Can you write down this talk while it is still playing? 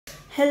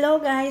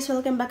Hello guys!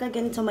 Welcome back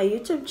again to my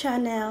YouTube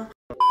channel.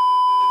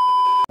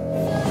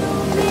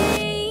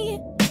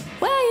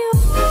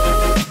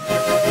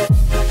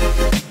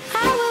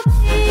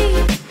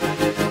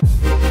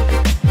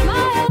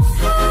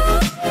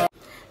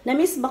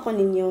 Na-miss ba ko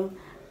ninyo?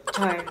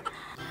 Char.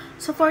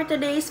 So for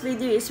today's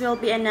video is we'll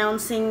be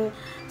announcing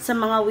sa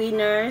mga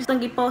winners. Itong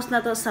i-post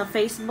na to sa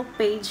Facebook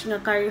page nga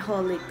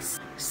Cariholics.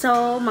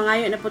 So,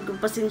 mga yun, napod kong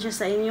pasensya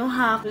sa inyo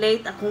ha.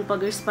 Late akong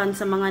pag-respond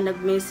sa mga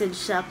nag-message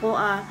sa ako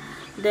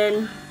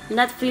Then,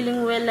 not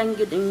feeling well lang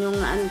yun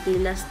inyong until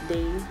last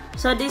day.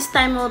 So, this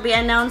time we'll be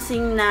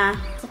announcing na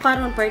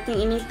karon parting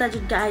inita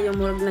jud kaayo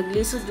murag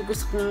naglisod jud ko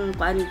sa kung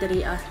kuan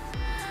diri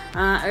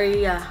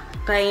area.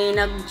 Kay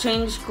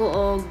nag-change ko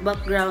og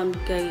background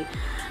kay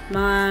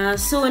mga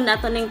soon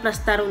ato ning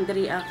plastaron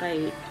diri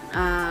kay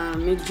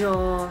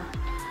medyo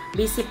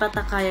busy pa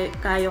ta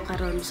kayo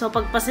karon. So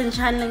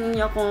pagpasensyahan lang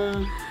ninyo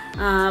akong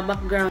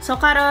background. So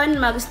karon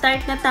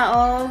mag-start na ta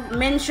og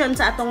mention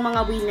sa atong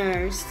mga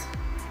winners.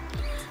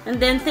 And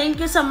then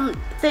thank you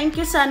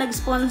sa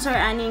nag-sponsor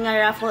ani nga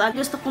raffle.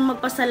 Gusto kong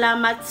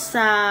magpasalamat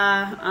sa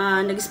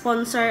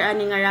nag-sponsor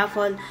ani nga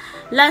raffle.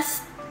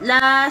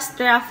 Last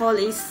raffle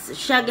is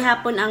siya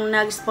gihapon ang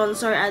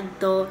nag-sponsor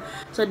adto.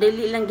 So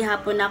dili lang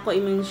gihapon ako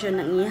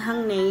i-mention ang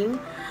iyang name.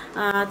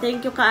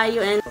 Thank you kaayo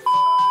and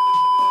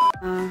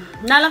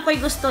nalang ko'y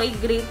gusto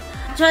i-greet.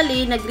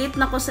 Actually, nag-greet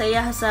na ko sa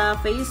iya sa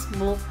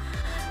Facebook.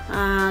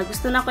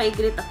 Gusto na ko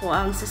i-greet ako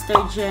ang Sister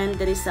Jen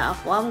diri sa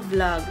ako ang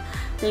vlog.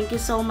 Thank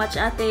you so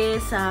much ate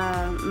sa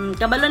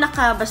kabalo na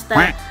ka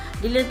basta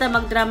dili ta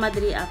magdrama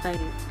diri kay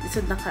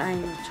isod na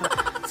kaayo.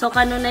 So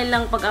kanunay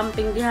lang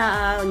pag-amping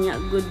diha nya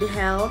good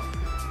health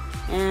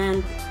and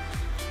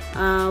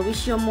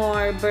wish you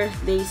more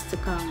birthdays to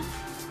come.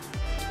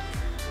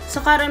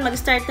 So karon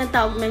mag-start na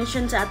ta og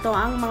mention sa ato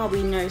ang mga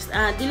winners.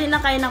 Dili na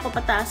kay nako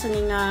pataason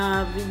ning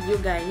video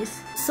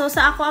guys. So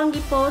sa ako ang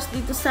gi-post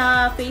dito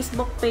sa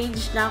Facebook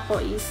page nako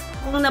is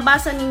kung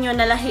nabasa ninyo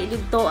nalahi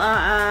dito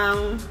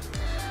ang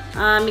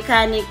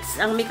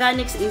mechanics. Ang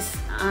mechanics is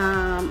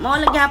mao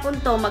lang gyapon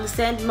to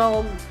mag-send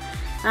mo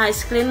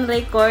screen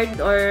record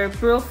or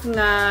proof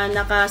nga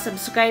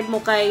naka-subscribe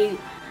mo kay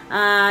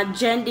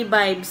Jendy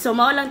Vibe. So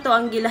mao lang to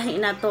ang gilahi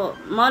nato.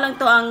 Mao lang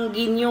to ang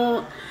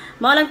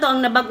mao lang to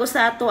ang nabago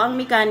sa ato ang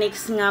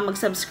mechanics nga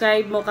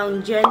mag-subscribe mo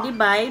kang Jendy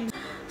Vibe.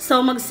 So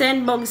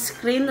mag-send mo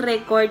screen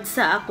record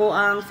sa ako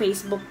ang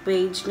Facebook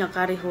page nga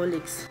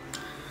Cariholics.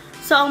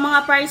 So ang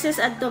mga prizes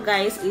adto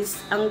guys is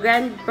ang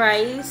grand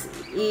prize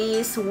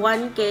is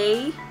 1K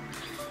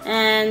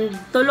and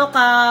tulo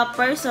ka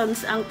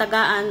persons ang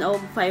tagaan og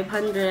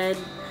 500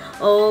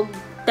 og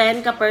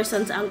 10 ka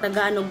persons ang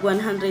tagaan og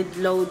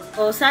 100 load.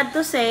 So sad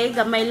to say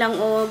gamay lang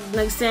og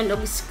nag-send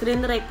og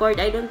screen record.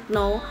 I don't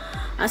know.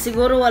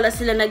 Siguro wala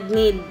sila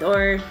nag-need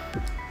or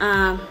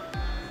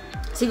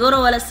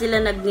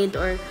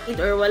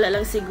or wala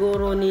lang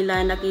siguro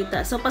nila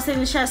nakita. So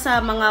pasensya sa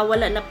mga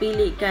wala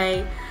napili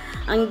kay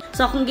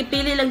so kung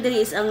gipili lang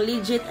diri is ang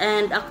legit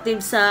and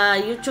active sa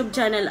YouTube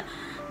channel.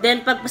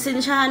 Then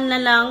pagpasensyahan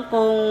na lang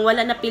kung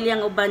wala napili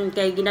ang uban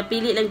kay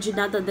ginapili lang jud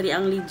nato diri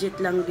ang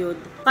legit lang jud.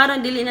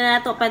 Karon dili na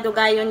nato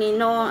padugayon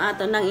nino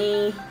ato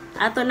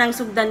nang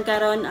sugdan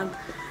karon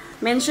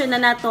mention na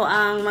nato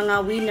ang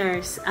mga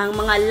winners, ang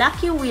mga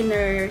lucky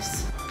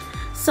winners.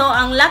 So,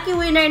 ang lucky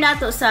winner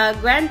nato sa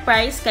grand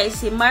prize kay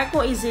si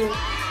Marco Izin.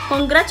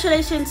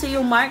 Congratulations to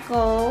you,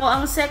 Marco. So,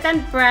 ang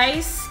second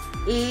prize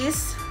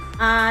is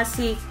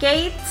si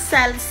Kate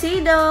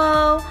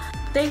Salcido.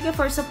 Thank you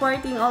for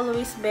supporting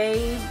always,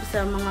 babe,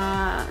 sa mga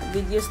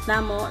videos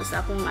namo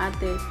sa akong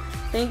ate.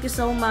 Thank you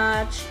so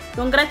much.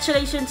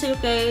 Congratulations to you,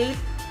 Kate.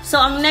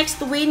 So, ang next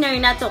winner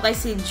nato kay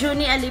si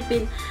Junie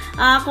Alipin.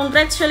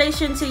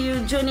 Congratulations to you,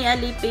 Junie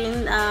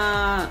Alipin.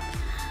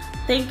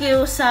 Thank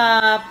you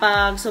sa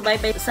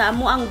pagsubaybay sa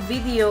amo ang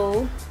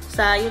video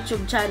sa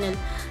YouTube channel.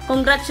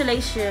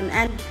 Congratulations.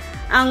 And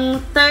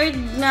ang third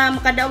nga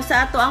makadaog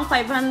sa ato ang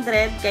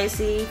 500 kay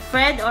si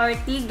Fred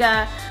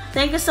Ortiga.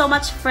 Thank you so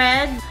much,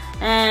 Fred.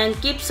 And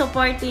keep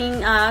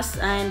supporting us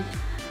and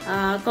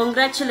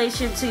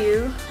congratulations to you.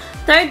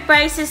 Third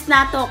prizes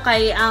nato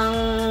kay ang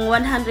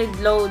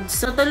 100 loads.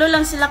 So tulo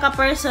lang sila ka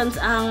persons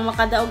ang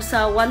makadaog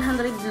sa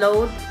 100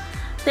 load.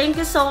 Thank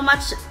you so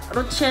much,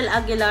 Rochelle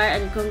Aguilar,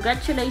 and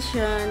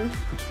congratulations.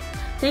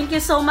 Thank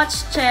you so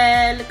much,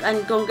 Chel,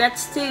 and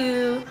congrats to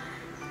you.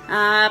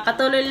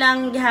 Patuloy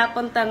lang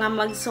gihapon ta nga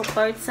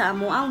mag-support sa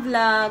amo ang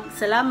vlog.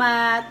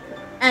 Salamat.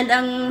 And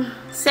ang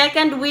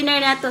second winner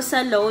nato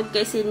sa load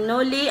kay si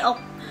Noli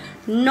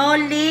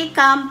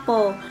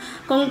Campo.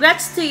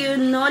 Congrats to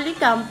you, Noli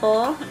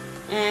Campo.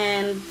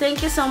 And thank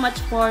you so much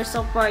for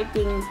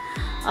supporting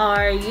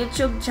our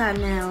YouTube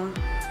channel.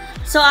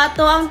 So,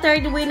 ato ang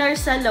third winner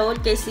sa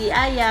load kay si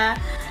Aya.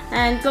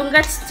 And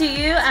congrats to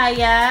you,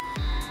 Aya.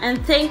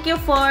 And thank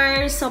you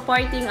for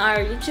supporting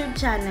our YouTube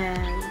channel.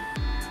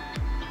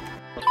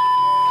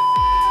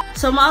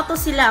 So, mao to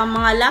sila ang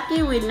mga lucky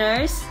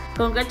winners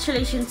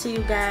Congratulations to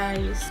you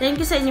guys. Thank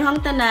you sa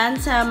inyong tanan,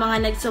 sa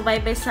mga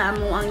nagsubaybay sa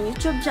amo ang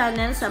YouTube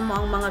channel, sa amo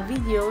ang mga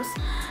videos.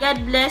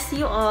 God bless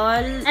you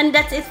all. And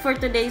that's it for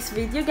today's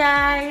video,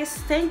 guys.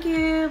 Thank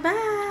you.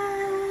 Bye!